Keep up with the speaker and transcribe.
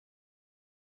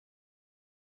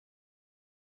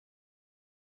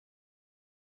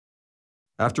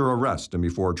After arrest and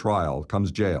before trial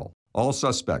comes jail. All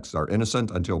suspects are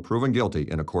innocent until proven guilty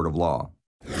in a court of law.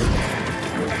 Another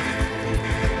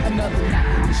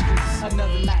night in the streets,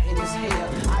 another night in this hell.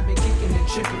 I've been kicking and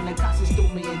tripping, the cops threw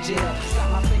me in jail.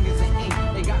 Got my fingers in ink,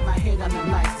 they got my head on the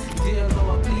lights. Dear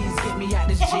Lord, please get me out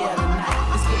this jail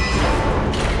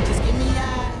tonight. Just get me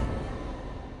out.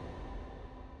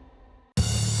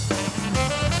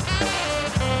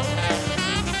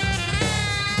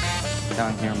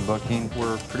 Down here in booking,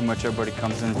 where pretty much everybody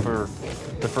comes in for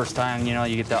the first time, you know,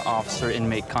 you get that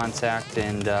officer-inmate contact,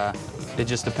 and it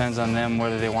just depends on them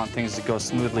whether they want things to go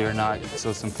smoothly or not. So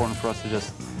it's important for us to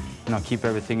just, you know, keep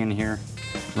everything in here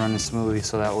running smoothly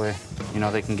so that way, you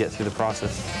know, they can get through the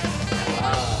process.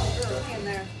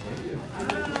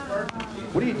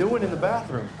 What are you doing in the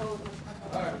bathroom?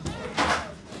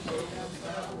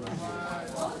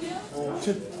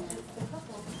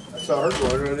 I saw her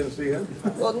going, I didn't see him.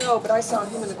 Well, no, but I saw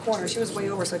him in the corner. She was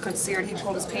way over, so I couldn't see her, and he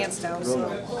pulled his pants down, so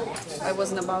I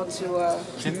wasn't about to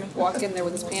walk in there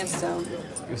with his pants down.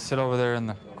 You sit over there in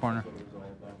the corner.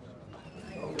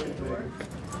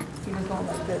 He was going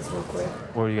like this real quick.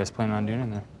 What are you guys planning on doing in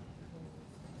there?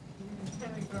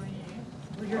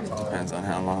 Depends on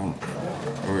how long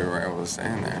we were able to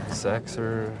stay in there. Sex,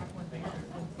 or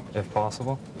if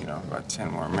possible? You know, about 10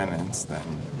 more minutes, then...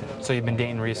 So you've been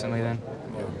dating recently, then?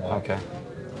 Yeah. Okay.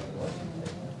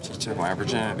 She took my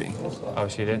virginity. Oh,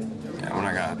 she did? Yeah, when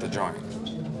I got out the joint.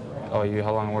 Oh,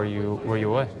 how long were you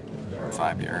away?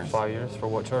 5 years. 5 years? For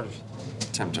what charges?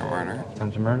 Attempted murder.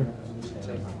 Attempted murder?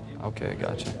 Okay,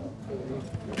 gotcha.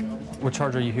 What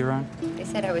charge are you here on? They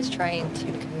said I was trying to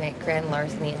commit grand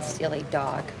larceny and steal a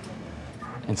dog.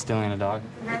 And stealing a dog?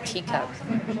 A teacup.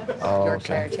 Oh,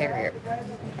 Yorkshire okay. Terrier.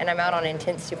 And I'm out on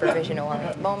intense supervision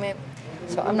at the moment,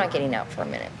 so I'm not getting out for a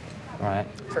minute. Right.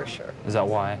 For sure. Is that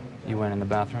why you went in the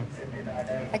bathroom?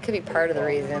 That could be part of the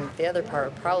reason. The other part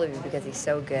would probably be because he's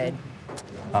so good.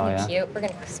 Oh, He's yeah? cute. We're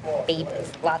gonna kiss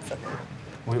babies, lots of them.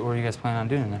 What are you guys planning on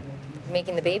doing there?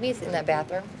 Making the babies in that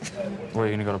bathroom. Were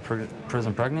you gonna go to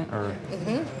prison pregnant, or?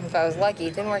 If I was lucky.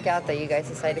 It didn't work out that you guys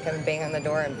decided to come and bang on the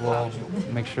door and Well,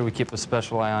 make sure we keep a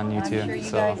special eye on you I'm too. sure you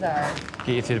so guys are.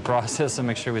 get you through the process and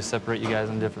make sure we separate you guys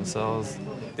in different cells.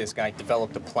 This guy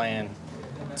developed a plan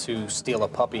to steal a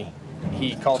puppy.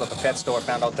 He called up a pet store,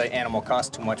 found out the animal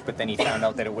cost too much, but then he found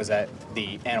out that it was at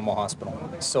the animal hospital.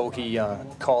 So he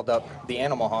called up the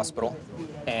animal hospital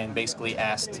and basically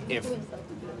asked if,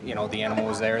 you know, the animal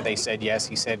was there. They said yes.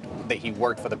 He said that he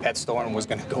worked for the pet store and was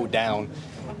going to go down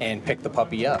and pick the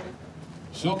puppy up.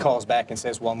 He calls back and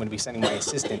says, well, I'm going to be sending my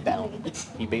assistant down.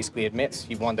 He basically admits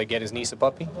he wanted to get his niece a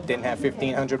puppy, didn't have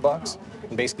 $1,500,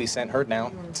 and basically sent her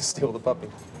down to steal the puppy.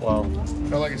 Well,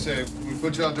 like I said, we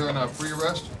put you out there on a free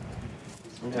arrest.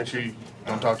 Make sure you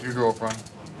don't talk to your girlfriend.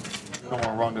 Don't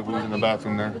want to rendezvous in the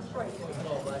bathroom there.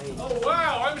 Oh,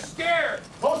 wow, I'm scared.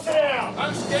 Hold it down.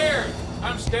 I'm scared.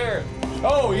 I'm scared.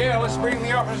 Oh, yeah, let's bring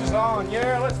the officers on.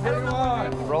 Yeah, let's bring them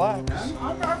on. Relax.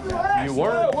 I'm relaxed. You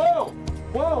weren't. Whoa,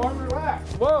 whoa, I'm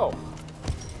relaxed. Whoa.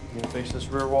 You're gonna face this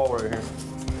rear wall right here.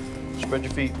 Spread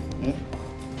your feet. Do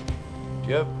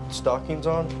you have stockings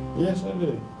on? Yes, I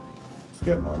do.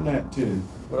 Got my net too.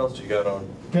 What else you got on?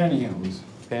 Pantyhose.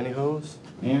 Pantyhose?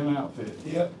 And outfit.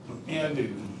 Yep. Yeah, I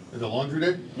do. Is it laundry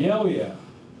day? Yeah, oh yeah.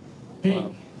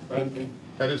 Pink. Wow. Pink.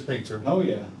 That is pink, sir. Oh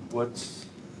yeah. What's...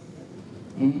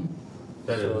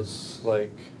 That so is it's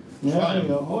like... Yeah, Fine.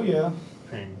 yeah. Oh yeah.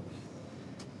 pink.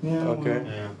 Yeah. Okay.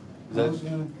 Yeah. Is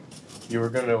that... You were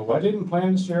gonna... What? I didn't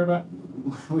plan to share that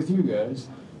with you guys.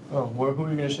 Oh, who are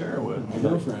you gonna share it with? My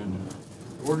girlfriend.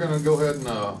 We're gonna go ahead and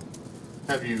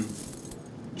have you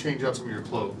change out some of your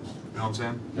clothes. You know what I'm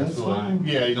saying? That's really- fine.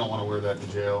 Yeah, you don't want to wear that to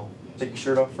jail. Take your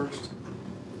shirt off first.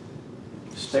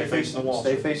 Stay facing the wall,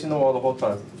 Stay sir. facing the wall the whole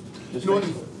time. Just You know what?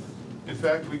 face it. In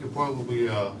fact, we could probably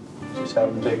Just have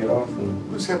him take it off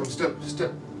and... just have him step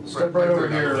Step right over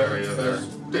there, here. area there.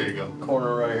 There you go.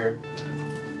 Corner right here.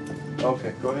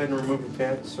 Okay, go ahead and remove your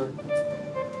pants, sir.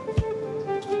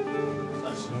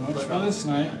 So much for this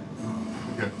night.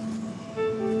 Okay.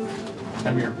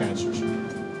 Have your pants, sir.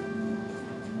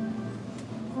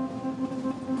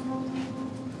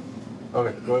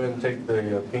 Okay, go ahead and take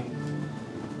the pink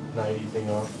nighty thing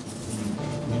off.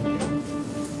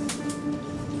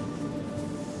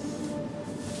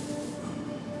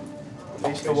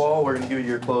 Face the wall, we're gonna give you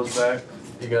your clothes back.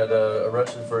 You got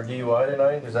arrested for a DUI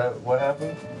tonight, is that what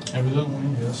happened?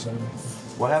 Evidently, yes.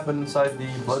 What happened inside the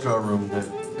blood draw room that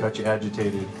got you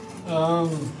agitated?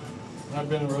 I've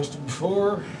been arrested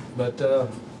before, but there's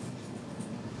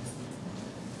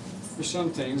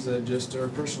some things that just are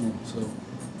personal, so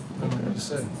I don't know what to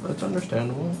say. That's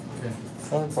understandable. Okay.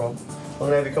 Not a problem.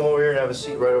 gonna have you come over here and have a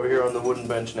seat right over here on the wooden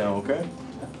bench now, okay?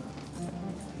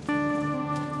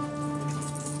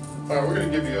 All right, we're gonna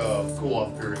give you a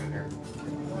cool-off period in here.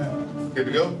 Good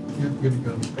to go? Yeah, good to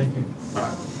go. Thank you. All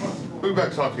right. We'll be back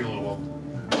to talk to you in a little while.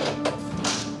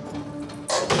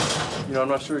 You know, I'm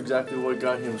not sure exactly what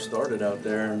got him started out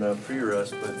there in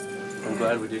pre-arrest, but I'm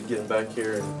glad we did get him back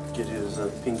here and get his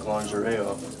pink lingerie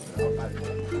off.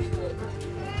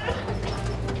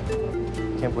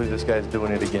 Can't believe this guy's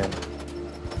doing it again.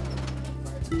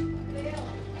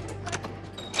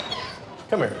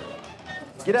 Come here.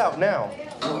 Get out now.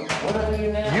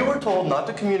 You were told not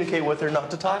to communicate with her, not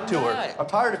to talk to her. I'm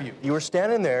tired of you. You were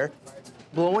standing there,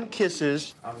 blowing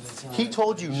kisses. He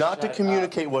told you not to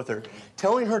communicate with her.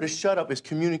 Telling her to shut up is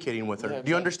communicating with her. Do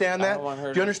you understand that?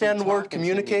 Do you understand the word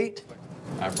communicate?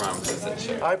 I promise I said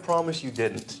shut up. I promise you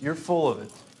didn't. You're full of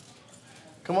it.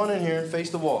 Come on in here and face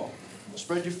the wall.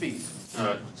 Spread your feet. All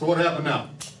right, so what happened now?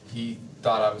 He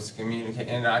thought I was communicating,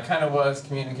 and I kind of was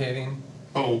communicating.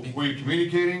 Oh, were you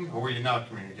communicating or were you not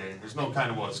communicating? There's no kind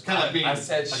of was. It's kind of like being I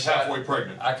said like shut halfway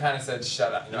pregnant. I kind of said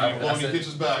shut up. You know, blowing your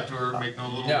kisses back to her, making a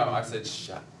little... No, I said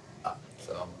shut up,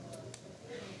 so.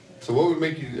 So what would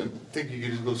make you think you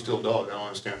could just go steal a dog? I don't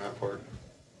understand that part.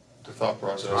 The thought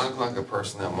process. I look like a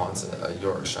person that wants a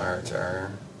Yorkshire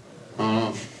Terrier.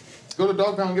 Go to the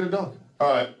dog pound and get a dog. All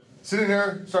right, sit in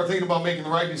there, start thinking about making the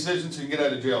right decision so you can get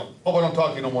out of jail. Hope I don't talk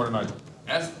to you no more tonight.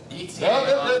 That's easy.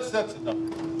 That's enough.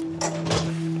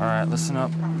 All right, listen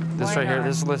up. This right here,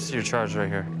 this lists your charge right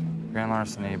here. Grand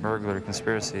larceny, burglary,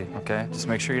 conspiracy, okay? Just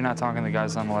make sure you're not talking to the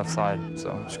guys on the left side.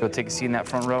 So just go take a seat in that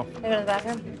front row. Can I go to the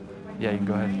bathroom? Yeah, you can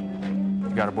go ahead.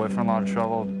 You got a boyfriend, a lot of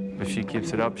trouble. If she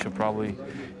keeps it up, she'll probably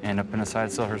end up in a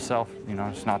side cell herself. You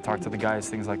know, just not talk to the guys,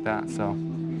 things like that. So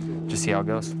just see how it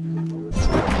goes.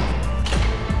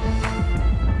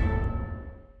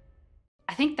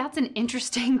 I think that's an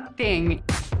interesting thing.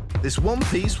 This one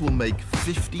piece will make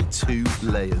 52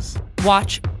 layers.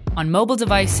 Watch on mobile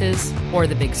devices or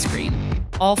the big screen.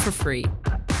 All for free.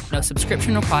 No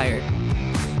subscription required.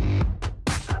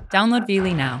 Download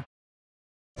Veely now.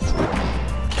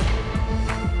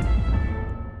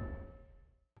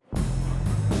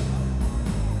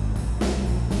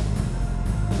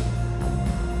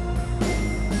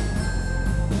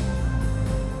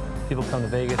 People come to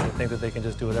Vegas and think that they can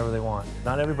just do whatever they want.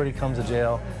 Not everybody comes to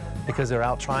jail because they're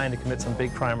out trying to commit some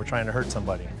big crime or trying to hurt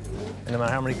somebody. And no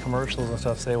matter how many commercials and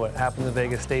stuff say what happens in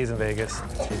Vegas stays in Vegas,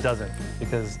 it doesn't.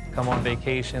 Because come on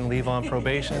vacation, leave on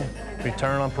probation,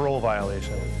 return on parole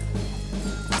violation.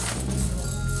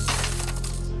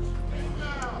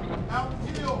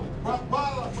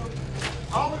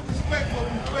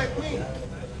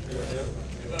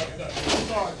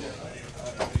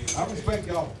 I respect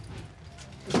y'all.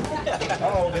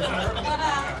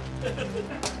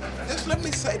 Just let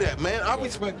me say that, man. I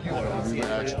respect you. You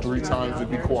asked 3 times to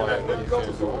be quiet. You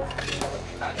can't do it.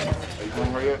 Are you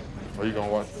going right yet? Or are you going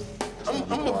to watch?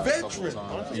 I'm a veteran.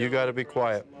 You got to be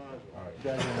quiet.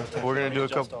 We're gonna do a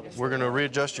couple. We're gonna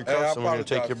readjust your cuffs and we're gonna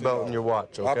take your belt and your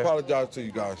watch. Okay. I apologize to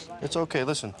you guys. It's okay.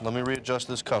 Listen, let me readjust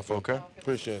this cuff. Okay.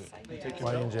 Appreciate it.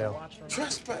 Why are you in jail?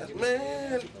 Trespass,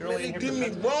 man. Man, they did me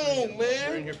wrong,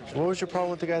 man. What was your problem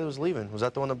with the guy that was leaving? Was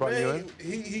that the one that brought you in?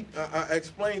 I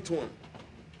explained to him.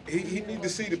 He need to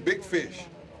see the big fish.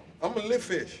 I'm a little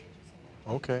fish.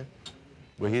 Okay.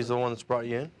 Well, he's the one that's brought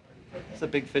you in? It's a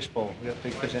big fish bowl. We got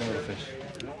big fish and little fish.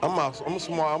 I'm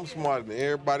smarter than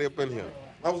everybody up in here.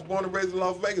 I was born and raised in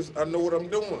Las Vegas. I know what I'm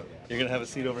doing. You're gonna have a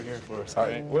seat over here for us, all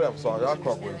right? Whatever, sorry. I'll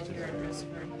cooperate with you.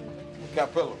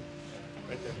 Capella.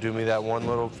 Do me that one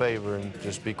little favor and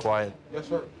just be quiet. Yes,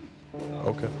 sir.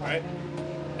 Okay. All right.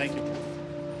 Thank you.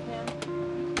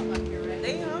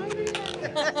 They hungry?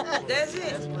 That's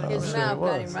it. His mouth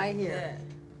got him right here.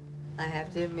 I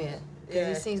have to admit. Because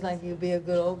he seems like he'd be a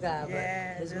good old guy,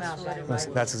 but his mouth got him right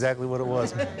here. That's exactly what it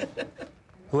was.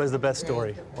 Who has the best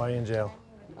story? Why are you in jail?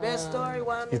 Best story?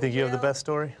 Why I'm You think you have the best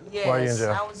story? Yes. Why are you in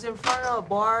jail? I was in front of a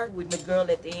bar with the girl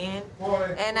at the end,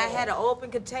 and I had an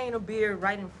open container beer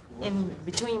right in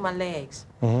between my legs.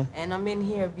 And I'm in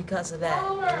here because of that.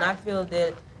 And I feel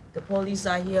that the police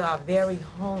out here are very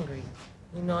hungry.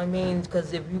 You know what I mean?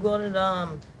 Because if you go to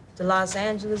Los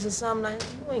Angeles or something, like,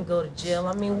 you ain't go to jail.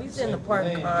 I mean, we was in the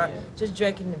parked car just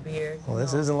drinking the beer. Well,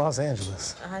 this isn't Los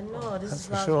Angeles. I know, this is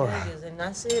for Las sure. Vegas, and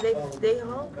I said they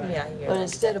hungry out here. But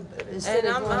instead of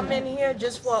I'm in here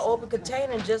just for an open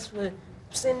container, just for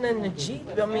sitting in the Jeep,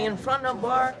 I mean, in front of a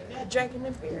bar, drinking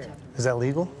the beer. Is that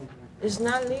legal? It's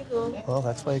not legal. Well,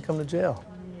 that's why you come to jail.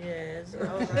 Yes,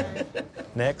 all right.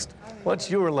 Next, what's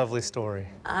your lovely story?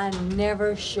 I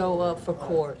never show up for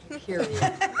court, period.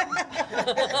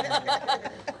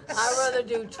 I'd rather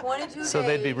do 22 days. So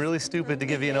they'd be really stupid to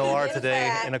give you an OR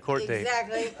today and a court date.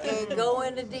 Exactly, and go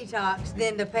into detox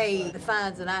than to pay the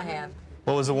fines that I have.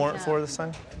 What was the warrant for this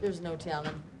time? There's no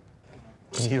telling.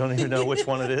 You don't even know which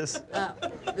one it is?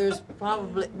 There's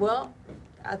probably, well,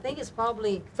 I think it's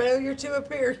probably... Failure to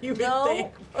appear, you would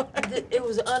think. It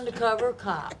was an undercover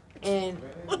cop, and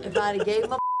if I'd have gave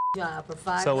him a job for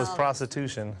 $5... So it was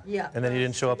prostitution? Yeah. And then you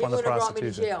didn't show up on the prostitution? Brought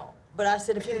me to jail. But I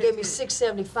said, if he gave me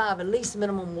 $6.75, at least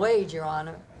minimum wage, Your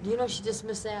Honor. Do you know she just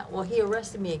missed out? Well, he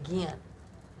arrested me again.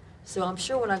 So I'm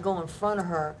sure when I go in front of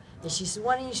her, and she said,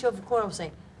 why didn't you show up for court? I'm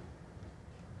saying,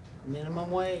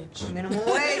 minimum wage. Minimum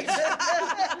wage.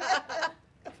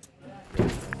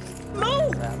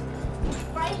 Move!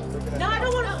 Right? No, I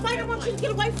don't want to fight. I want you to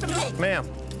get away from me. Ma'am,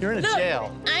 you're in a Look,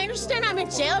 jail. I understand I'm in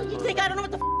jail. You think I don't know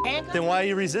what the handcuffs? Then why are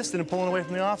you resisting and pulling away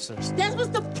from the officers? That was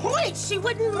the point. She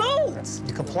wouldn't move.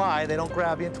 You comply, they don't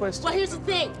grab you and twist you. Well, here's the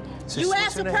thing. So You she's ask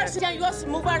the switching to person down, you also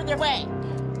move out of their way.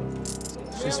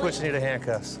 She's switching you to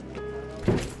handcuffs.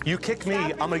 You kick me,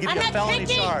 I'm gonna give I'm you a not felony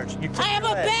kicking. charge. You kick I have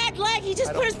your a leg. bad leg. He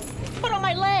just put his foot on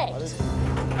my leg. Go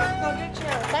get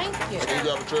chair. Thank you. You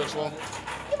got a chair, Sloan?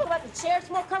 You know about the chair? It's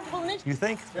more comfortable than this. You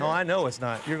think? No, I know it's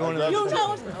not. You're going to the... You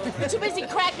know, you're too busy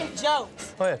cracking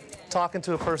jokes. Go ahead. Talking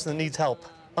to a person that needs help.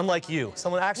 Unlike you.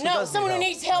 Someone actually No, does someone who need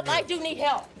needs help. I do need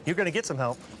help. You're going to get some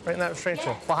help right in that restraint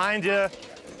chair. Behind you.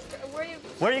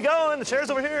 Where are you going? The chair's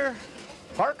over here.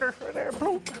 Parker, right there.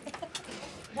 Bloop.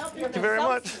 Thank you very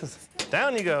much.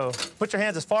 Down you go. Put your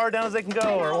hands as far down as they can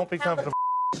go or it won't be comfortable.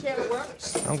 Chair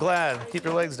works. I'm glad. Keep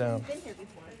your legs down.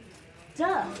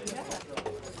 Duh.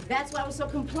 That's why I was so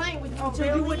complaining with you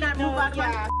until you would not move out of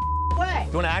my way.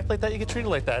 You want to act like that, you get treated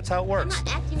like that. That's how it works. I'm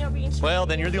not acting or being treated. Well,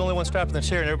 then you're the only one strapped in the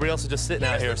chair and everybody else is just sitting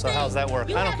out here, so how's that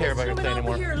work? I don't care about your thing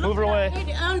anymore. Move her away.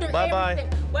 Bye-bye.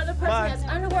 Whether the person has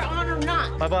underwear on or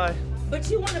not. Bye-bye. But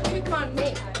you want to pick on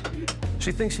me.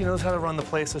 She thinks she knows how to run the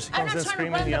place, so she I'm comes not in trying to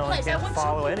screaming run and the yelling, place. I can't want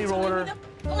follow you any to order. leave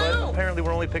But apparently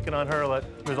we're only picking on her.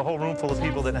 There's a whole room full of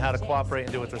people that know how to cooperate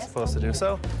and do what they're supposed to do.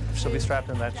 So she'll be strapped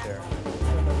in that chair.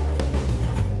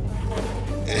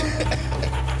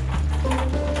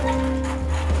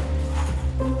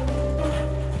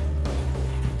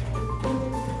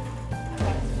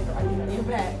 You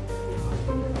back.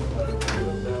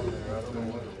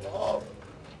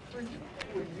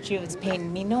 She was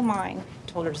paying me no mind,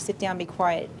 told her to sit down, be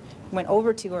quiet. Went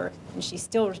over to her, and she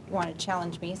still wanted to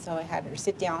challenge me, so I had her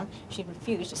sit down. She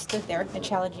refused, just stood there in a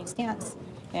challenging stance,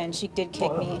 and she did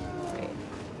kick me.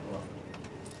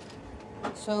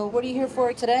 So what are you here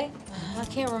for today? I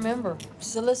can't remember.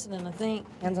 Soliciting, I think.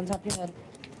 Hands on top of your head.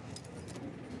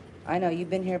 I know, you've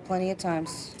been here plenty of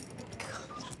times.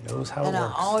 Knows how it And I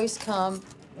works. always come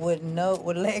with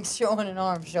legs showing and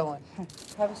arms showing.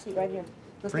 Have a seat right here.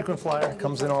 Frequent flyer,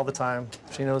 comes in all the time.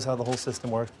 She knows how the whole system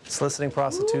works. Soliciting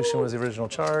prostitution was the original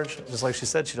charge. Just like she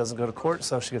said, she doesn't go to court,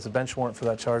 so she gets a bench warrant for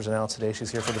that charge, and now today she's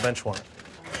here for the bench warrant.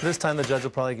 This time the judge will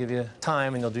probably give you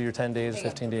time, and you'll do your 10 days,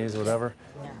 15 days, or whatever.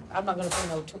 Yeah. I'm not gonna pay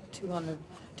no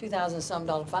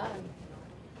 $2,000-some fine.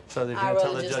 So they're I'd going to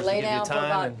tell rather the just judge lay to give you down for time,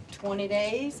 about and 20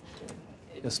 days.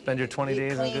 you'll spend your 20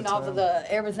 days in a good Clean off time. of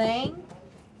the everything,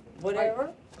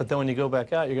 whatever. But then when you go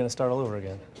back out, you're going to start all over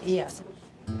again. Yes.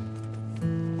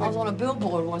 I was on a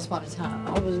billboard once upon a time.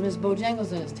 I was Miss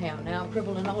Bojangles in this town. Now I'm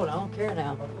crippled and old. I don't care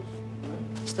now.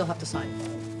 Still have to sign.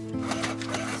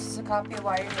 This is a copy of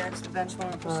why you're here. It's the bench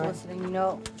warrant for All right. soliciting. You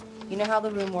know how the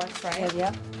room works, right?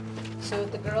 Yeah. So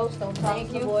with the girls, don't talk Thank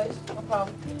to the you. boys. No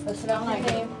problem. Let's sit down Thank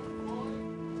like you.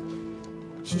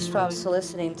 She's probably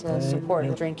soliciting to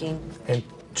support drinking. And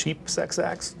cheap sex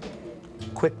acts,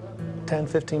 quick 10,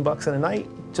 15 bucks in a night,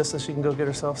 just so she can go get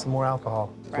herself some more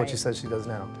alcohol. That's what she says she does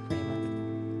now.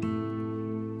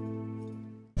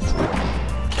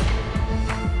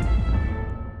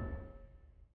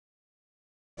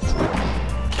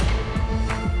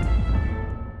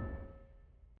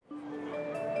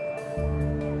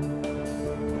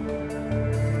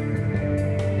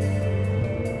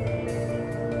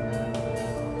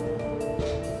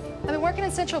 I've been working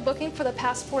in central booking for the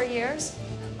past 4 years.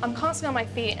 I'm constantly on my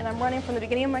feet, and I'm running from the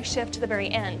beginning of my shift to the very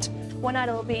end. One night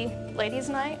it'll be ladies'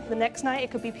 night. The next night it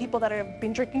could be people that have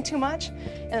been drinking too much.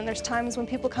 And then there's times when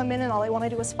people come in and all they want to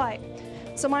do is fight.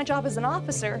 So my job as an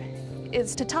officer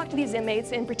is to talk to these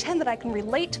inmates and pretend that I can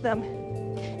relate to them.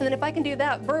 And then if I can do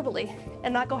that verbally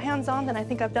and not go hands-on, then I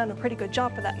think I've done a pretty good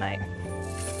job for that night.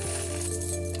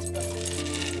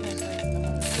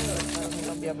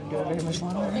 Be able to do it very much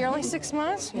longer. You're only 6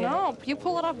 months? No, you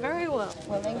pull it off very well.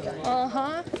 Well, thank you.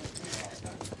 Uh-huh.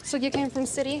 So you came from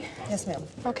city? Yes, ma'am.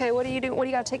 Okay, what do you do? What do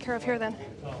you got to take care of here then?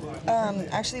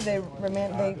 Actually, they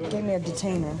gave me a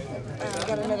detainer. I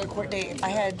got another court date.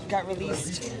 I got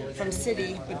released from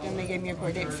city, but then they gave me a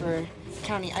court date for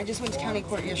county. I just went to county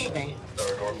court yesterday.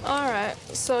 All right,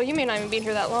 so you may not even be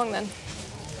here that long then.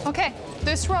 Okay,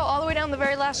 this row all the way down the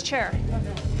very last chair.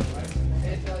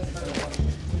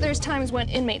 There's times when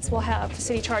inmates will have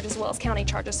city charges as well as county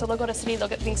charges. So they'll go to city, they'll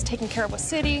get things taken care of with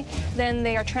city, then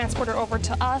they are transported over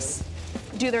to us,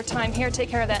 do their time here, take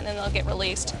care of that, and then they'll get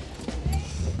released.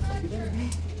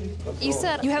 You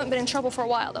said you haven't been in trouble for a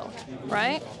while though,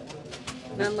 right?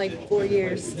 Not like 4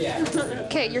 years.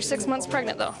 Okay, you're 6 months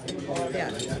pregnant though. Yeah.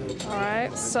 All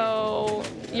right, so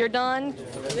you're done,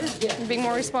 you're being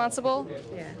more responsible.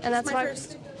 Yeah. And that's my why.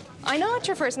 first. I know it's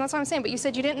your first, and that's what I'm saying, but you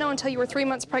said you didn't know until you were 3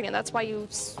 months pregnant. That's why you...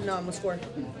 No, almost 4.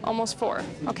 Almost 4.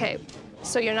 Okay,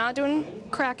 so you're not doing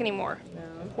crack anymore? No.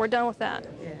 We're done with that?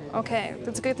 Yeah. Okay,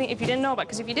 that's a good thing if you didn't know about it,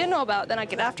 because if you didn't know about it, then I'd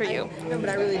get after you. No, but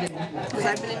I really didn't. Because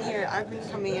I've been in here, I've been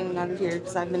coming in and out of here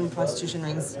because I've been in prostitution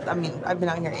rings. I mean, I've been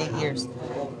out here 8 years,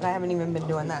 but I haven't even been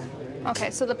doing that.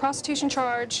 Okay, so the prostitution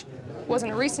charge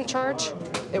wasn't a recent charge?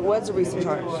 It was a recent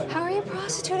charge. How are you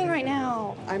prostituting right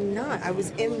now? I'm not. I was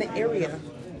in the area.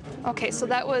 Okay, so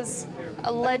that was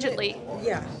allegedly.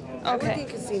 Yeah. I work Okay. in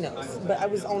casinos, but I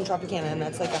was on Tropicana, and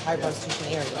that's like a high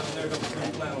prostitution area.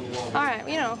 All right,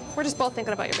 you know, we're just both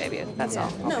thinking about your baby. That's all.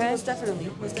 Okay? No, most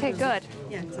definitely. Okay, good.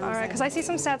 Yeah. All right, because I see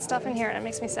some sad stuff in here, and it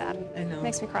makes me sad. I know.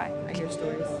 Makes me cry. I hear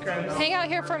stories. Hang out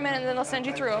here for a minute, and then they'll send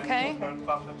you through, okay?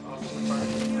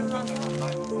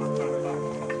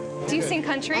 Do you sing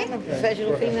country? I'm a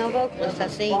professional female vocalist. I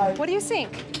sing. What do you sing?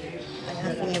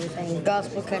 I sing everything.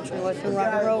 Gospel, country, western,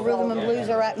 rock and roll, rhythm and blues.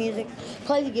 I write music.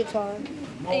 Play the guitar.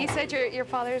 And you said your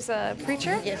father's a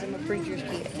preacher? Yes, I'm a preacher's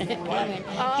kid. I'm in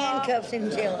handcuffs in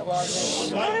jail at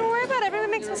Las Vegas. Don't worry about it. Everyone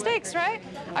makes mistakes, right?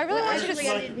 I really want you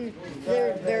to... I didn't.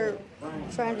 They're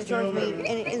trying to charge me,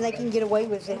 and they can get away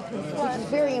with it. Which is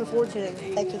very unfortunate.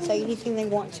 They can say anything they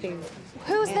want to.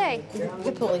 Who's they?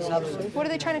 The police officers. What are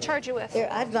they trying to charge you with?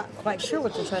 I'm not quite sure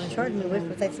what they're trying to charge me with,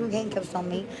 but they threw handcuffs on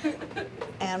me.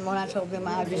 And when I told them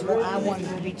I wanted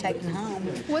to be taken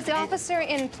home. Was the officer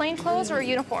in plain clothes or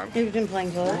uniform? He was in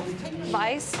plain clothes.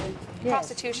 Vice? Yes.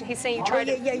 Prostitution. He's saying you tried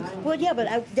to... Yeah. Well, yeah, but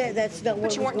that's not what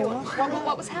But you weren't doing...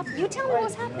 What was happening? You tell me what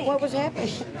was happening. What was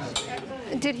happening?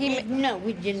 Did he... No,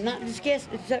 we did not discuss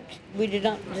sex. We did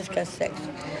not discuss sex.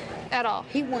 At all?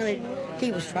 He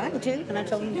was trying to, and I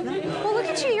told him no. Well, look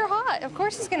at you. You're hot. Of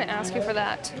course he's going to ask you for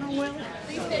that. Oh, well.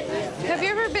 Have you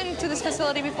ever been to this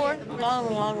facility before? Long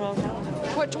time.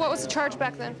 What was the charge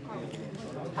back then?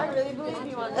 I really believe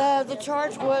you on The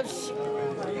charge was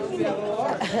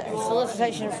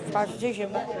solicitation of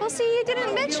prostitution. Well, see, you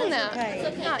didn't mention that.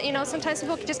 Yeah, you know, sometimes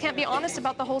people just can't be honest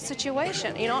about the whole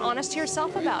situation. You know, honest to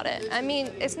yourself about it. I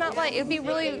mean, it's not like it'd be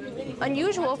really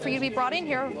unusual for you to be brought in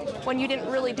here when you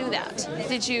didn't really do that.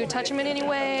 Did you touch him in any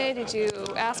way? Did you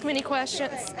ask him any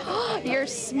questions? You're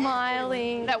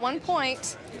smiling. At one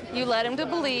point, you led him to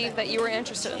believe that you were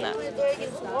interested in that.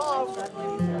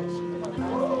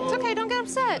 It's okay, don't get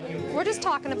upset. We're just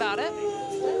talking about it.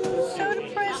 So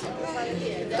depressed.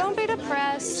 Don't be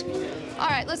depressed. All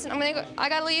right, listen, I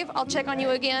gotta leave. I'll check on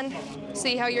you again,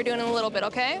 see how you're doing in a little bit,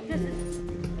 okay?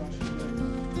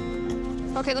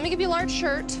 Okay, let me give you a large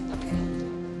shirt.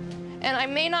 And I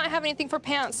may not have anything for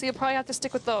pants, so you'll probably have to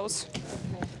stick with those.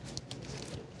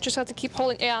 Just have to keep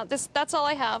holding, yeah, that's all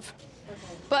I have.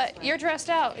 But you're dressed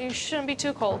out. You shouldn't be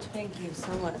too cold. Thank you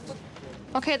so much.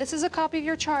 Okay, this is a copy of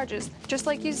your charges. Just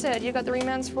like you said, you got the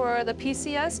remands for the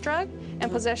PCS drug and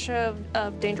possession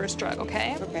of dangerous drug,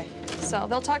 okay? Okay. So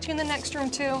they'll talk to you in the next room,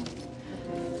 too.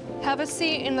 Have a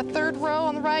seat in the 3rd row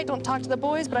on the right. Don't talk to the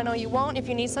boys, but I know you won't. If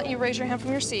you need something, you raise your hand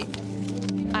from your seat.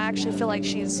 I actually feel like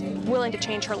she's willing to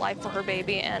change her life for her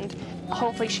baby, and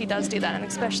hopefully she does do that, and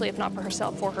especially if not for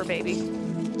herself, for her baby.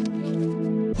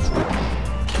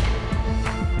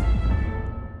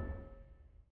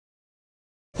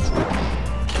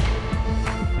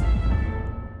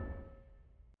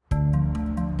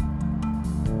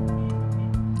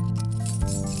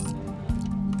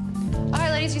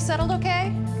 You settled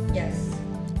okay? Yes.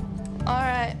 All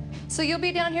right. So you'll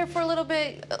be down here for a little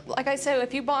bit. Like I said,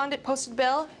 if you bonded, posted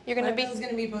bail, you're going to be... My bill's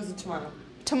going to be posted tomorrow.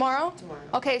 Tomorrow? Tomorrow.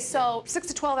 Okay, so 6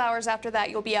 to 12 hours after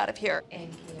that, you'll be out of here.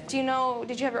 Thank you. Do you know,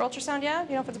 did you have your ultrasound yet? Do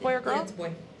you know if it's a boy or girl? Yeah, it's a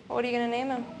boy. What are you going to name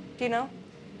him? Do you know?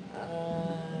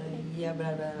 Yeah, but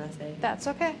I'd rather not say. That's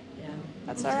okay. Yeah.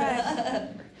 That's all right.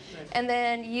 And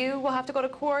then you will have to go to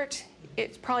court.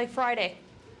 It's probably Friday.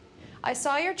 I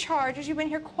saw your charges. You've been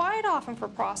here quite often for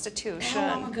prostitution.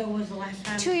 How long ago was the last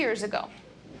time? 2 years ago.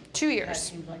 2 years. That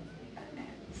seems like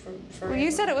Well,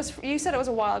 you said it was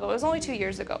a while ago. It was only 2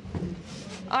 years ago.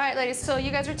 All right, ladies. So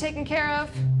you guys are taken care of.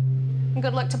 And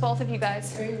good luck to both of you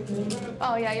guys.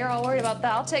 Oh yeah, you're all worried about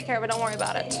that. I'll take care of it. Don't worry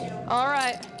about it. All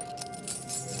right.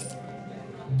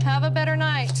 Have a better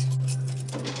night.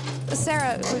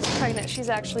 Sarah, who's pregnant, she's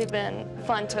actually been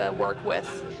fun to work with.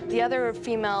 The other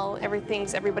female,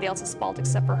 everything's everybody else's fault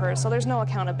except for her, so there's no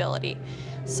accountability.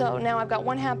 So now I've got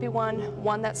one happy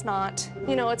one that's not.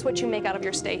 You know, it's what you make out of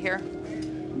your stay here.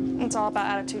 It's all about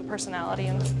attitude, personality,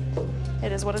 and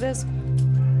it is what it is.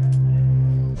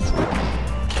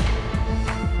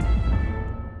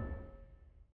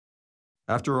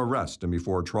 After arrest and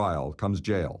before trial comes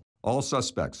jail. All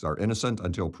suspects are innocent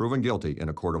until proven guilty in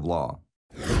a court of law.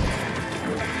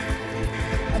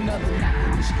 Another night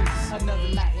in the streets,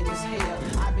 another night in this hell.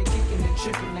 I've been kicking and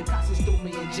tripping, the cops threw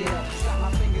me in jail. Got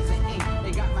my fingers in ink,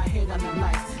 they got my head on the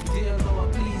lights. Dear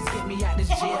Lord, please get me out this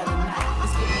jail tonight.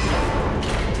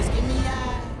 Just get me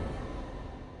out.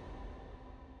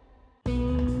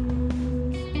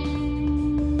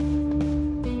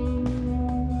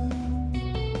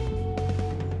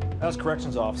 As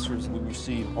corrections officers, we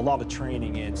receive a lot of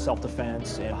training in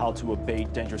self-defense and how to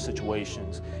abate dangerous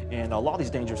situations. And a lot of these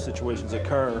dangerous situations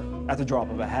occur at the drop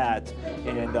of a hat,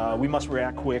 and we must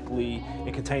react quickly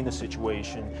and contain the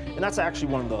situation. And that's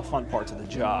actually one of the fun parts of the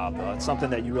job. It's something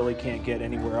that you really can't get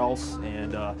anywhere else,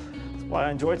 and that's why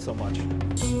I enjoy it so much. Man,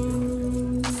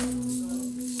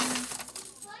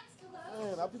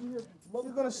 I've been here. We're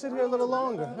gonna sit here a little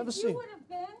longer. Have a seat.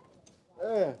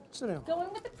 Yeah, sit down.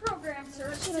 Going with the program,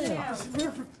 sir. Sit down.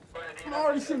 I'm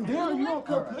already sitting down. You don't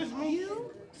come push me.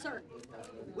 You, sir.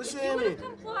 What's You your would name? have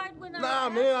complied when Nah, I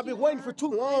man, I've been waiting for too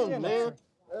long, Stand up, man. sir.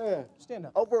 Yeah. Stand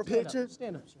up. Over a Stand up. picture?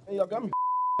 Stand up, sir. And y'all got me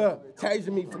up,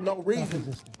 tasing me for no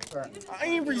reason. I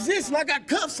ain't resisting. I got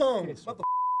cuffs on.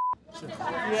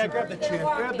 Yeah, grab the chair.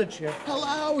 Grab the chair. Hello,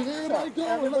 how's everybody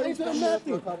doing? I ain't done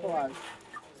nothing.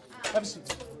 Have a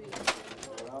seat.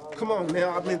 Come on, man.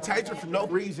 I've been tasing for no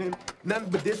reason. Nothing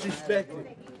but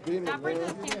disrespected. Stop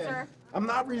resisting, sir. I'm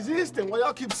not resisting. Why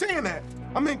y'all keep saying that?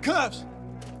 I'm in cuffs.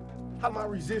 How am I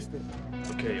resisting?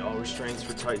 Okay, all restraints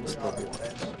for Titans Level 1.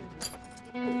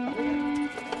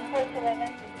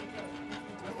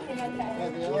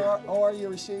 The OR you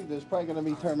received is probably going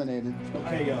to be terminated.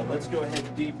 Okay, let's go ahead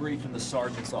and debrief in the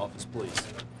sergeant's office, please.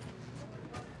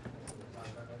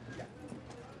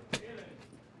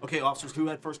 Okay, officers, who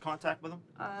had first contact with him?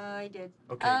 I did.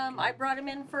 Okay. I brought him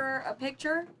in for a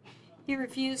picture. He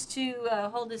refused to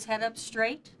hold his head up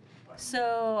straight,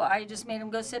 so I just made him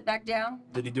go sit back down.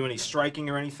 Did he do any striking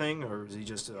or anything, or was he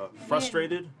just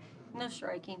frustrated? No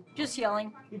striking, just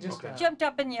yelling. He just jumped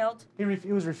up and yelled.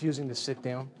 He was refusing to sit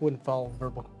down. Wouldn't follow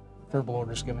verbal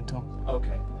orders given to him.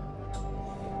 Okay.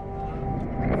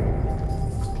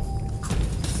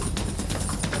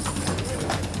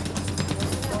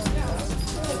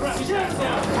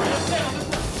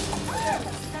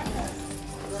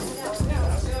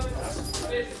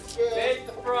 Take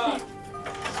the front.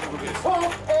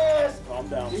 Punk ass! Calm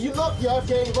down. You look, y'all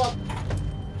gave up.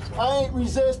 I ain't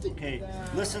resisting. Okay,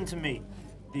 listen to me.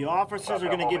 The officers are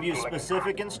gonna give you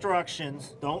specific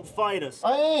instructions. Don't fight us.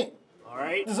 I ain't. All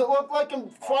right? Does it look like I'm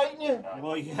fighting you?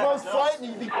 Well, yeah. If I was fighting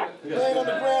you, you'd be laying on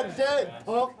the ground dead,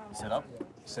 punk. Sit up.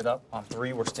 Sit up. On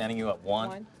 3, we're standing you up.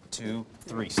 1, 2,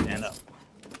 3. Stand up.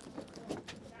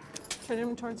 Turn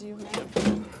him towards you.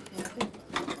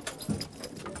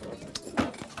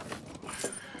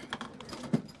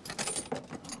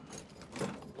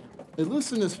 Hey,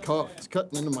 loosen this cuff. It's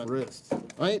cutting into my wrist.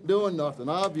 I ain't doing nothing,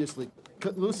 obviously.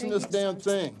 Loosen this damn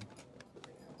thing.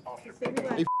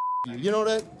 Hey, you. You know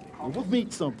that? We'll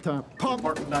meet sometime. Pump.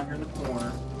 Parking down here in the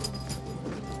corner.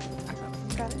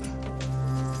 Got it.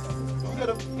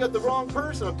 You got the wrong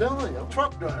person, I'm telling you. I'm a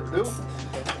truck driver, dude.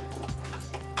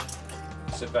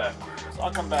 Sit back. So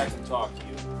I'll come back and talk to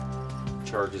you.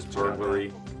 Charges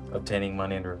burglary, obtaining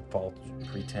money under false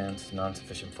pretense,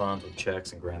 non-sufficient funds with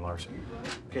checks, and grand larceny.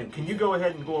 Okay, can you go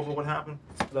ahead and go over what happened?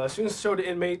 As soon as I showed the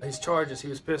inmate his charges, he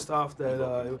was pissed off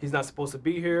that he's not supposed to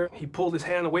be here. He pulled his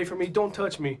hand away from me, don't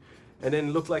touch me, and then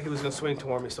it looked like he was gonna swing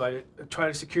toward me. So I tried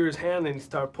to secure his hand, and he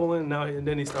started pulling, and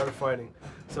then he started fighting.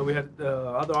 So we had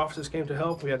other officers came to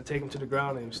help. We had to take him to the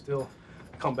ground, and he was still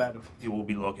combative. You will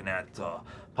be looking at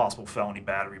possible felony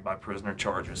battery by prisoner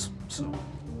charges. So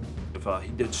if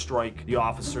he did strike the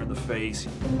officer in the face,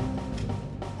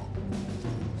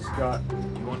 Scott,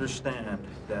 you understand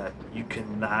that you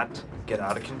cannot get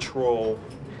out of control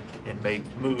and make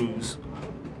moves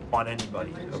on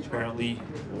anybody. Apparently,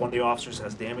 one of the officers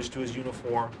has damage to his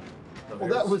uniform. Well,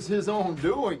 that was his own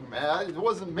doing, man. It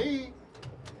wasn't me.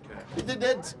 Okay. He did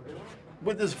that.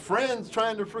 with his friends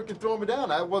trying to freaking throw me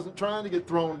down. I wasn't trying to get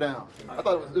thrown down. I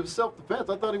thought it was self-defense.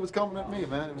 I thought he was coming at me,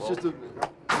 man. It was just a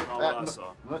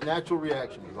natural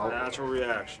reaction. Natural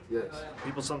reaction. Yes.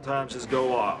 People sometimes just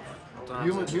go off.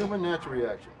 Human natural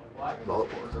reaction. That's all it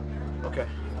was. Okay.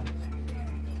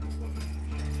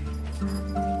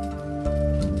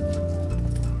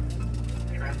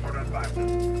 Transport on 5.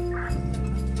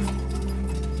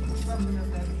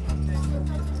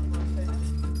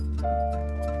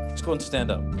 Just go and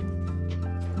stand up.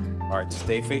 All right,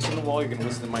 stay facing the wall. You're gonna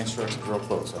listen to my instructions real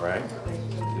close, all right?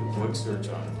 Do a quick search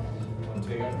on it.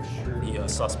 The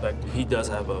suspect, he does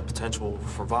have a potential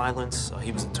for violence.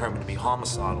 He was determined to be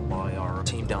homicidal by our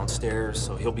team downstairs,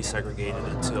 so he'll be segregated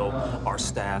until our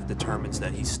staff determines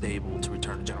that he's stable to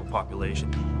return to general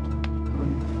population.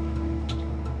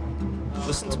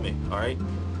 Listen to me, all right?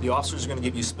 The officers are going to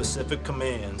give you specific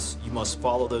commands. You must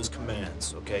follow those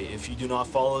commands, okay? If you do not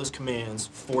follow those commands,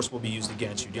 force will be used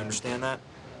against you. Do you understand that?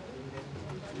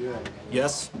 Yeah.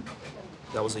 Yes?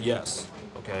 That was a yes,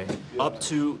 okay? Yeah. Up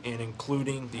to and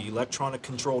including the electronic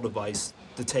control device,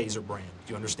 the taser brand.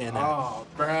 Do you understand that? Oh,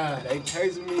 Brian, they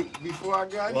tased me before I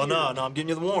got Well, here. no, I'm giving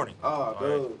you the warning. Oh,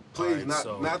 dude, please, not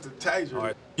the taser. All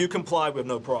right, you comply with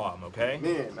no problem, okay?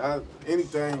 Man,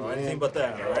 anything, man. Anything but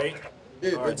that, all right?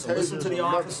 Yeah, all right, so listen to the tasers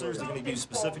are officers. They're going to give you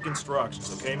specific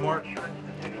instructions, okay, Mark?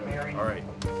 All right.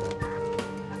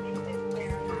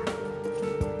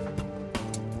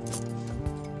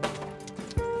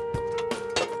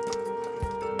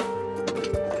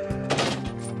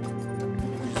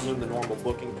 Resume the normal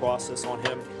booking process on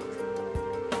him.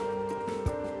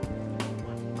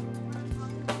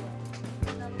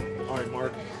 All right,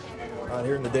 Mark.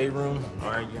 Here in the day room. All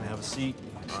right, you're gonna have a seat.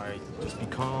 All right, just be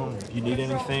calm. If you need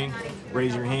anything,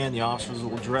 raise your hand. The officers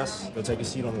will address. Go take a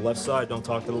seat on the left side. Don't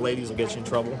talk to the ladies. They'll get you in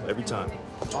trouble every time.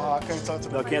 Oh, I can't talk to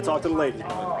them. No, can't talk to the ladies.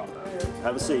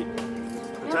 Have a seat.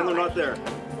 Pretend they're not there.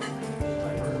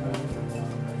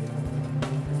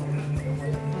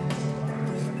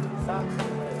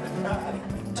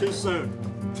 Too soon.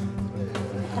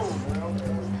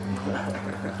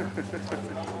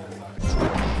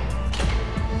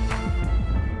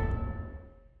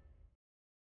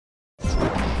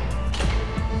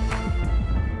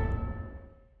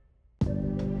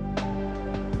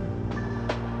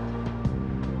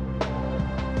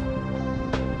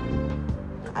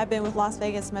 I've been with Las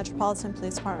Vegas Metropolitan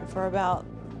Police Department for about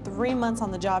 3 months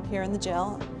on the job here in the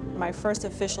jail. My first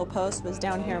official post was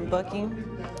down here in booking.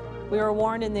 We were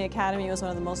warned in the academy it was one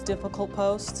of the most difficult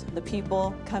posts. The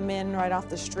people come in right off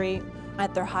the street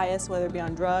at their highest, whether it be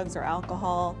on drugs or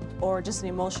alcohol or just an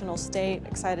emotional state,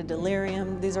 excited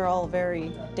delirium. These are all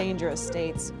very dangerous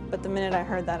states. But the minute I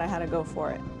heard that, I had to go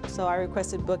for it. So I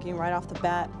requested booking right off the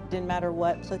bat. Didn't matter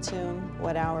what platoon,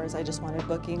 what hours, I just wanted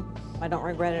booking. I don't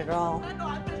regret it at all. I know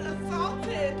I've been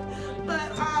assaulted,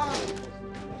 but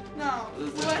no,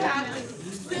 this is what happened.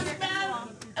 This man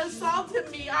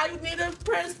assaulted me. I need to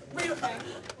press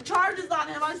charges on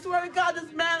him. I swear to God,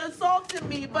 this man assaulted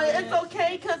me, but it's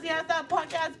okay because he has that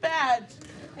punk ass badge.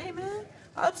 Hey, man.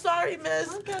 I'm sorry, miss.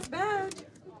 Punk ass badge.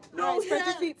 No, All right, spread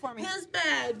your feet for me. His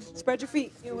badge. Spread your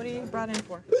feet. What are you brought in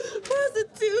for?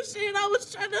 Prostitution. I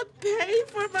was trying to pay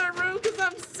for my room because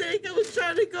I'm sick. I was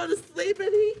trying to go to sleep, and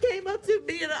he came up to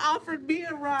me and offered me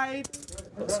a ride.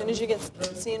 As soon as you get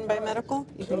seen by medical,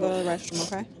 you can go to the restroom,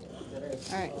 okay?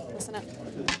 All right, listen up.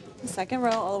 Second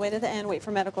row, all the way to the end. Wait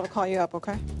for medical to call you up,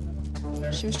 okay?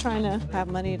 She was trying to have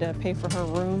money to pay for her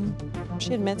room.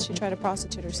 She admits she tried to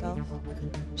prostitute herself.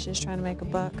 She was trying to make a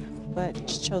buck, but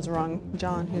she chose the wrong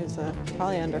John, who's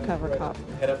probably an undercover cop.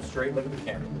 Head up straight, look at the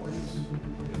camera,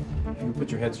 please. Can you put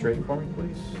your head straight for me,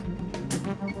 please?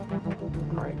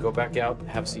 All right, go back out,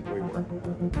 have a seat where you were.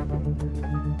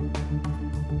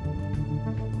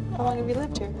 How long have you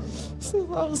lived here? Since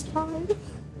I was 5.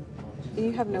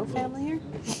 You have no family here?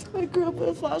 I grew up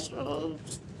in foster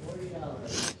homes.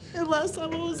 And last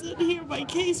time I was in here, my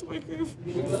caseworker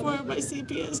for my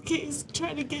CPS case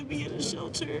tried to get me in a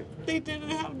shelter. They didn't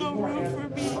have no room for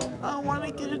me. I want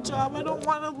to get a job. I don't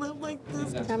want to live like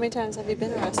this. How many times have you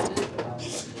been arrested?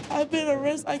 I've been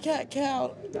arrested. I can't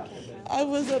count. I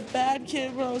was a bad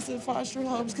kid when I was in foster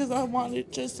homes because I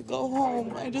wanted just to go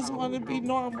home. I just want to be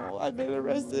normal. I've been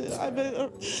arrested.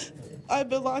 I've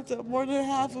been locked up more than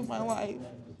half of my life.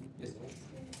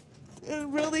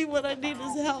 And really what I need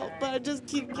is help, but I just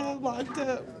keep getting locked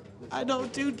up. I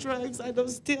don't do drugs, I don't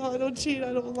steal, I don't cheat,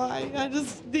 I don't lie. I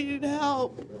just need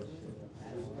help.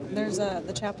 There's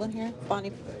the chaplain here,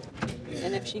 Bonnie,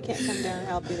 and if she can't come down and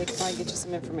help you, they can probably get you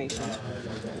some information.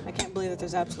 I can't believe that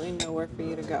there's absolutely nowhere for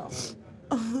you to go.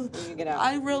 when you get out?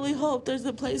 I really hope there's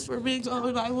a place for me to go,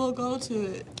 and I will go to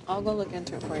it. I'll go look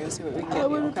into it for you and see what we can get. I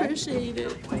would you, okay? appreciate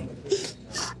it.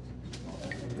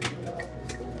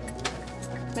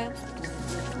 Ma'am,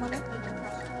 come on in.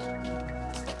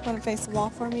 Want to face the wall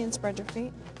for me and spread your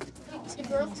feet? Do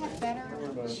girls have better?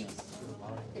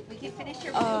 If we can finish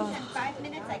your food in 5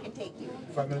 minutes, I can take you.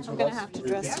 5 minutes I'm gonna have to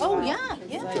dress you Oh, up,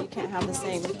 yeah, 'cause, you can't have the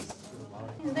same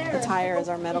attire as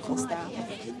our medical staff.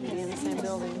 Be in the same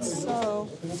building. So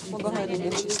we'll go ahead and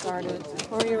get you started.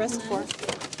 What were you arrested for?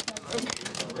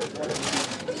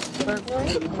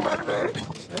 Burglary?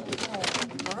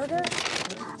 Murder?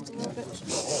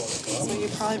 So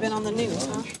you've probably been on the news,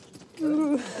 huh?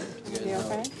 You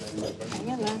okay? Hang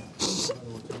in there.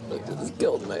 I just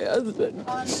killed my husband.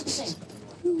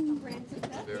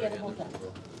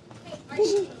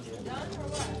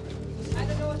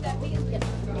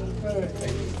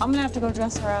 I'm gonna have to go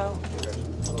dress her out.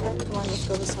 Come on, let's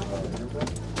go this way.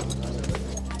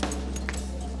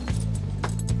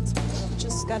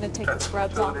 Just gotta take the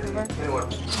scrubs off of her.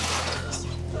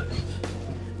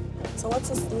 So what's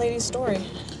this lady's story?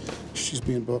 She's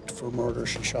being booked for murder.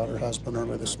 She shot her husband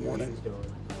early this morning.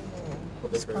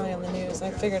 It's probably on the news. I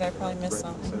figured I probably missed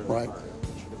something. Right. All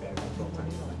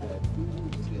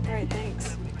right,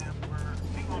 thanks.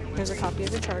 Here's a copy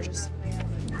of your charges.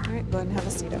 All right, go ahead and have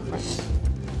a seat up front.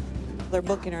 They're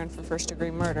booking her in for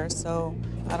first-degree murder, so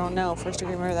I don't know.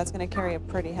 First-degree murder, that's going to carry a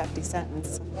pretty hefty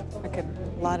sentence. Like a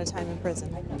lot of time in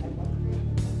prison.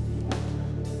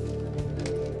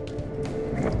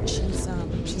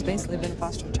 She's basically been a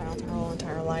foster child her whole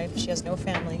entire life. She has no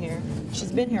family here.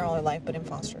 She's been here all her life, but in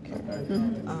foster care.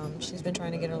 She's been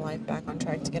trying to get her life back on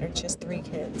track to get her just 3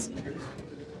 kids.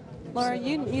 Laura,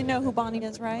 you know who Bonnie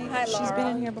is, right? Hi, Laura. She's been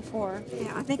in here before.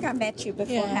 Yeah, I think I met you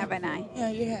before, haven't I? Yeah,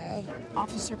 you have.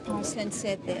 Officer Paulson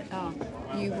said that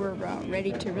you were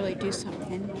ready to really do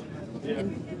something.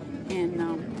 And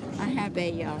I have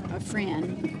a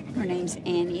friend, her name's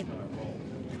Annie,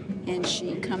 and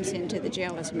she comes into the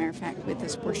jail, as a matter of fact, with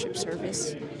this worship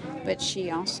service. But she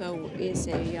also is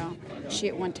she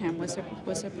at one time was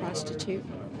a prostitute,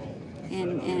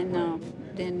 and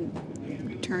then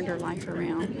turned her life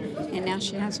around. And now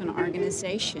she has an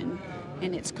organization,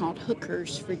 and it's called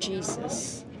Hookers for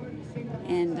Jesus.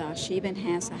 And she even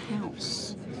has a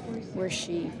house where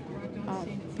she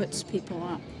puts people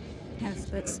up,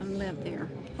 lets them live there.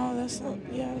 Oh, that's cool.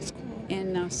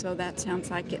 And so that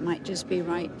sounds like it might just be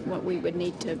right. What we would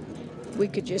need to, we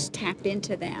could just tap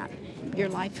into that. Your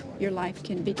life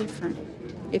can be different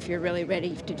if you're really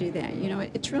ready to do that. You know,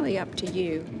 it's really up to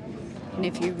you. And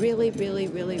if you really, really,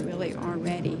 really, really are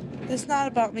ready. It's not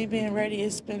about me being ready.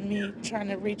 It's been me trying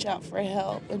to reach out for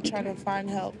help and trying to find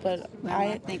help. But well,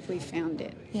 I think we found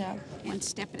it. Yeah. One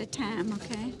step at a time,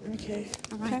 okay? Okay.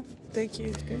 All right. Okay. Thank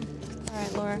you. All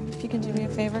right, Laura, if you can do me a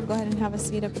favor, go ahead and have a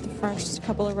seat up at the first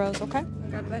couple of rows, okay?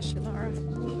 God bless you, Laura.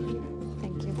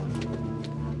 Thank you.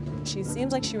 She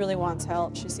seems like she really wants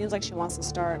help. She seems like she wants to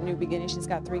start a new beginning. She's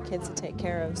got 3 kids to take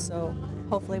care of, so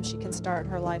hopefully she can start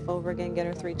her life over again, get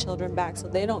her 3 children back so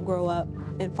they don't grow up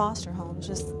in foster homes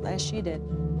just as she did.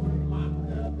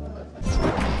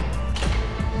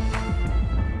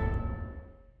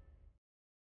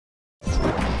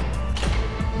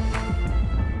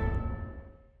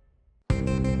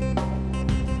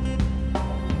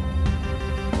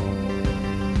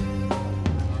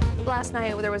 Last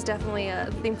night there was definitely a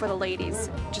theme for the ladies,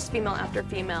 just female after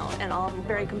female, and all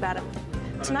very combative.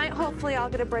 Tonight, hopefully, I'll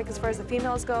get a break as far as the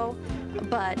females go,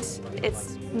 but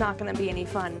it's not going to be any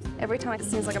fun. Every time it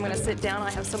seems like I'm going to sit down,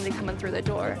 I have somebody coming through the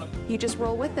door. You just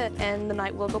roll with it, and the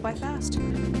night will go by fast.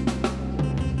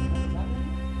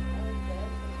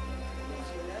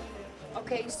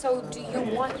 Okay, so do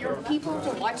you want your people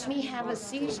to watch me have a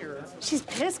seizure? She's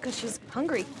pissed because she's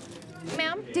hungry.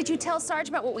 Ma'am, did you tell Sarge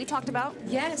about what we talked about?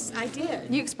 Yes, I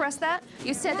did. You expressed that?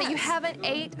 You said that you haven't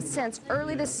ate since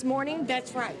early this morning?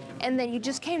 That's right. And then you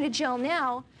just came to jail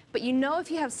now, but you know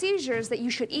if you have seizures that you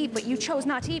should eat, but you chose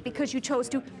not to eat because you chose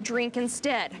to drink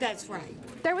instead. That's right.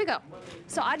 There we go.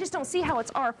 So I just don't see how it's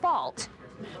our fault.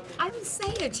 I didn't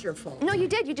say it's your fault. No, you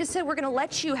did. You just said we're gonna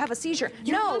let you have a seizure.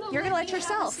 No, you're gonna let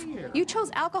yourself. You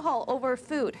chose alcohol over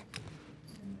food.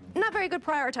 Not very good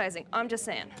prioritizing, I'm just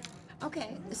saying.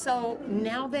 Okay, so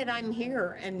now that I'm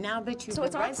here and now that you've So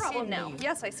it's our arrested problem me, now.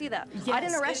 Yes, I see that. Yes, I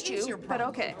didn't arrest it is you, your but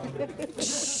okay.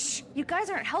 Shh, you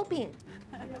guys aren't helping.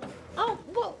 Oh,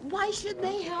 well, why should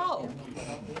they help?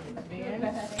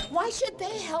 Why should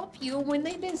they help you when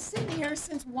they've been sitting here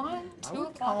since 1, 2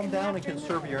 o'clock? Calm down and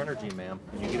conserve your energy, ma'am.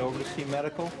 When you get over to see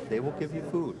medical, they will give you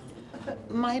food.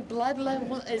 My blood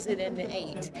level isn't an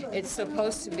 8. It's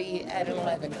supposed to be at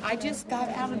 11. I just got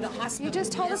out of the hospital. You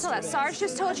just told us all that. Sarge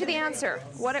just told you the answer.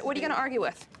 What are you going to argue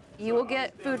with? You will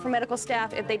get food from medical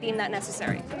staff if they deem that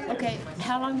necessary. Okay,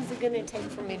 how long is it going to take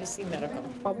for me to see medical?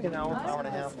 Probably an hour, hour and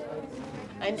a half.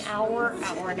 An hour,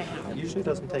 hour and a half. Usually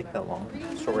doesn't take that long.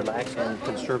 So relax and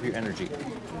conserve your energy.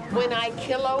 When I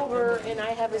kill over and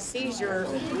I have a seizure,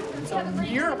 so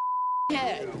you're a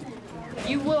head.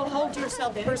 You will hold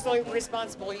yourself personally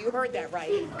responsible. You heard that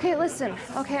right. Okay, listen.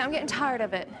 Okay, I'm getting tired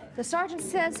of it. The sergeant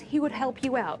says he would help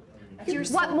you out. You're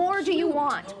what so more do you cute.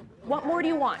 want? What more do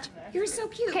you want? You're so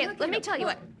cute. Okay, Look let at me him. tell you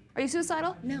what. Are you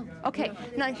suicidal? No. Okay,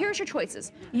 now here's your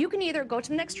choices. You can either go to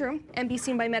the next room and be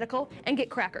seen by medical and get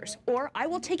crackers, or I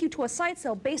will take you to a side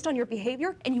cell based on your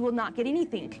behavior and you will not get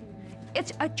anything.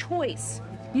 It's a choice.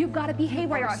 You've got to behave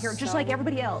while you're out here, just like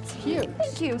everybody else. Cute.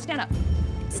 Thank you. Stand up.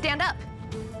 Stand up.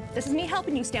 This is me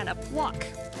helping you stand up. Walk.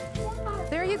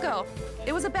 There you go.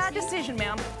 It was a bad decision,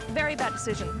 ma'am. Very bad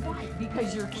decision. Why?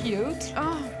 Because you're cute?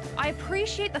 Oh, I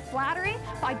appreciate the flattery,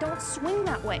 but I don't swing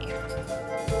that way.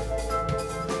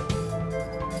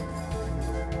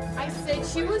 I said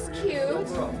she was cute,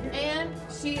 and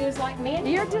she is like man.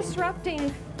 You're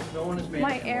disrupting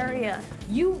my area.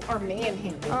 You are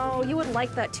manhandling. Oh, you would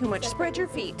like that too much. Spread your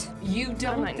feet. You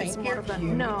don't I think need you're more of that.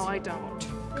 cute? No, I don't.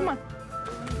 Come on.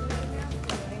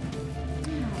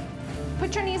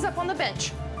 Put your knees up on the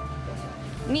bench.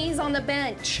 Knees on the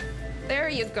bench. There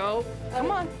you go.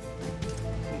 Come on.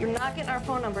 You're not getting our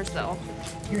phone numbers, though.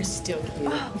 You're still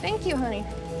cute. Oh, thank you, honey.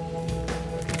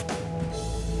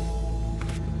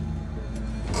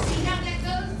 See how that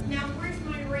goes? Now where's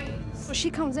my ring? So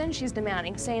she comes in, she's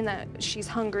demanding, saying that she's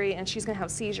hungry and she's gonna have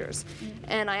seizures.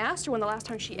 And I asked her when the last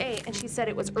time she ate, and she said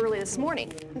it was early this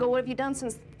morning. I go, what have you done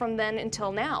since from then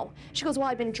until now? She goes, well,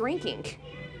 I've been drinking.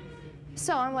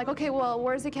 So I'm like, okay, well,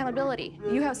 where's the accountability?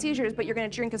 You have seizures, but you're gonna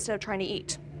drink instead of trying to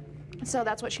eat. So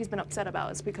that's what she's been upset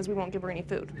about, is because we won't give her any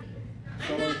food.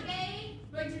 I'm not gay,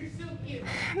 but you're so cute.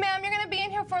 Ma'am, you're gonna be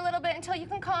in here for a little bit until you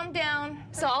can calm down.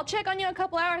 So I'll check on you in a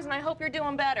couple hours, and I hope you're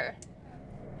doing better.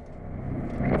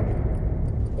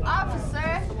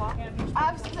 Officer,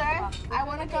 I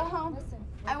want to go home.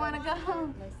 I want to go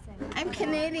home. I'm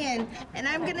Canadian, and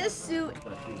I'm gonna sue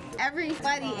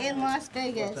everybody in Las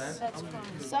Vegas.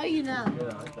 So you know.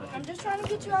 I'm just trying to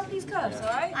get you out of these cuffs, all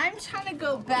right? I'm trying to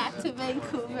go back to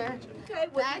Vancouver,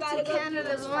 back to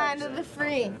Canada, the land of the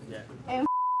free, and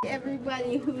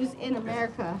everybody who's in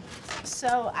America.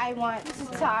 So I want to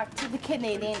talk to the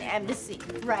Canadian Embassy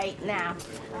right now.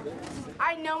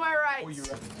 I know my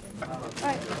rights.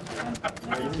 Right.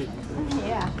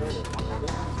 Yeah.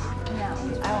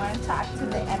 No, I want to talk to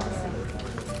the embassy.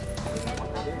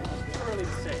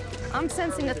 I'm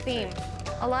sensing a theme.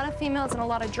 A lot of females and a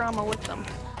lot of drama with them.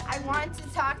 I want to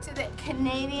talk to the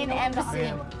Canadian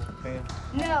Embassy.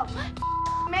 No,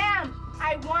 ma'am,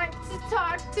 I want to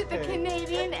talk to the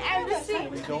Canadian Embassy.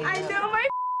 I know my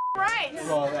rights.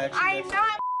 Well, actually, I'm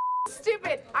not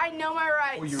stupid. I know my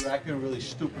rights. Well, you're acting really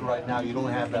stupid right now. You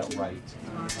don't have that right.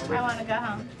 I want to go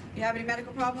home. You have any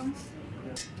medical problems?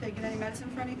 Taking any medicine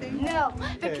for anything? No,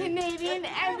 the Canadian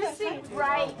Embassy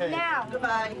right now.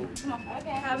 Goodbye. Come on. Okay.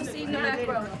 Have a seat in the back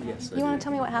row. You want to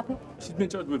tell me what happened? She's been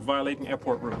charged with violating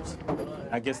airport rules.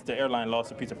 I guess the airline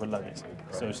lost a piece of her luggage.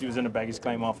 So she was in the baggage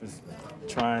claim office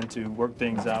trying to work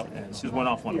things out, and she just went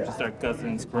off on him. She started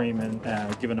cussing, screaming,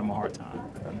 and giving him a hard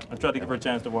time. I tried to give her a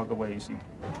chance to walk away. She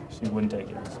wouldn't take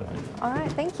it. So. All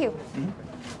right, thank you.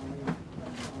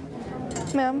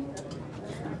 Ma'am?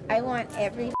 I want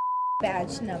every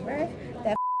badge number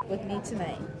that with me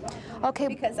tonight. Okay.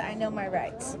 Because I know my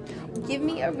rights. Give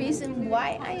me a reason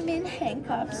why I'm in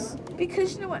handcuffs.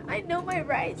 Because you know what? I know my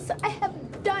rights. I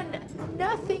have done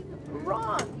nothing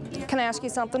wrong. Can I ask you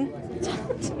something?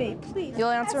 Talk to me, please. You'll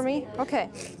answer me?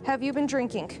 Okay. Have you been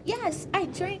drinking? Yes, I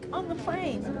drank on the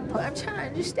plane. But I'm trying to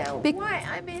understand why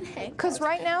I'm in handcuffs. Because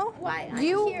right now, why I'm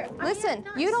you here. listen.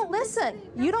 You don't listen.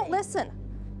 You don't listen.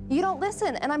 You don't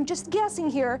listen, and I'm just guessing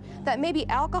here that maybe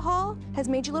alcohol has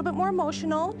made you a little bit more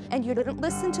emotional, and you didn't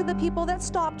listen to the people that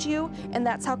stopped you, and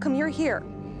that's how come you're here.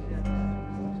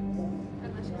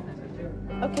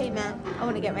 Okay, man, I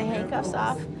want to get my handcuffs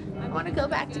off. I want to go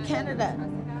back to Canada,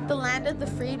 the land of the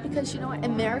free, because you know what?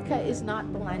 America is not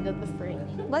the land of the free.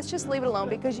 Let's just leave it alone,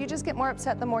 because you just get more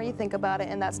upset the more you think about it,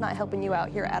 and that's not helping you out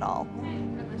here at all.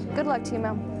 Good luck to you,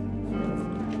 ma'am.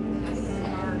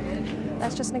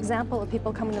 That's just an example of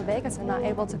people coming to Vegas and not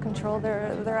able to control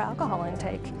their alcohol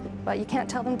intake. But you can't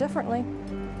tell them differently,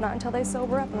 not until they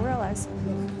sober up and realize.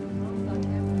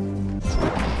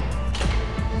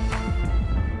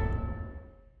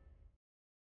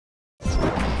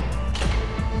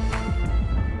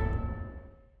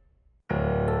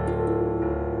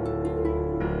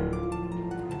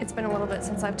 It's been a little bit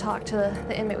since I've talked to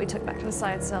the inmate we took back to the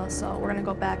side cell, so we're gonna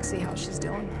go back, see how she's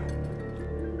doing.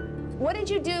 What did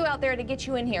you do out there to get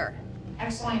you in here?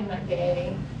 Actually, I'm not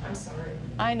gay. I'm sorry.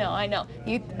 I know.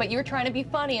 But you were trying to be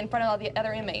funny in front of all the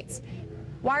other inmates.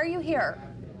 Why are you here?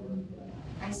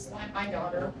 I slapped my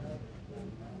daughter.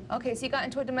 Okay, so you got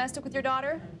into a domestic with your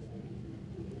daughter?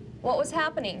 What was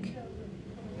happening?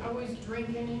 I was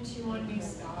drinking and she wanted me to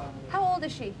stop. How old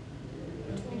is she?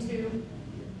 22.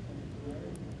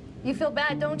 You feel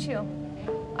bad, don't you?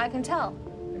 I can tell.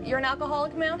 You're an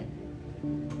alcoholic, ma'am?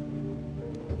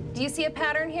 Do you see a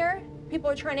pattern here?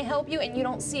 People are trying to help you and you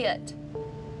don't see it.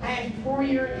 I had 4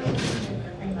 years.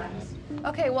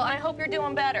 Okay, well, I hope you're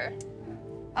doing better.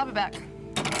 I'll be back.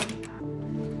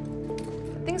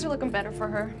 Things are looking better for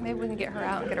her. Maybe we can get her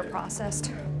out and get her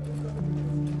processed.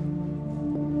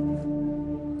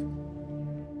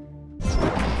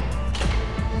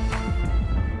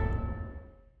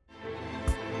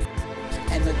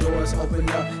 And the doors open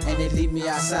up and they leave me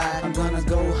outside. I'm gonna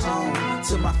go home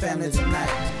to my family tonight.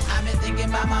 I've been thinking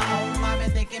about my home, I've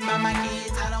been thinking about my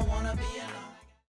kids. I don't wanna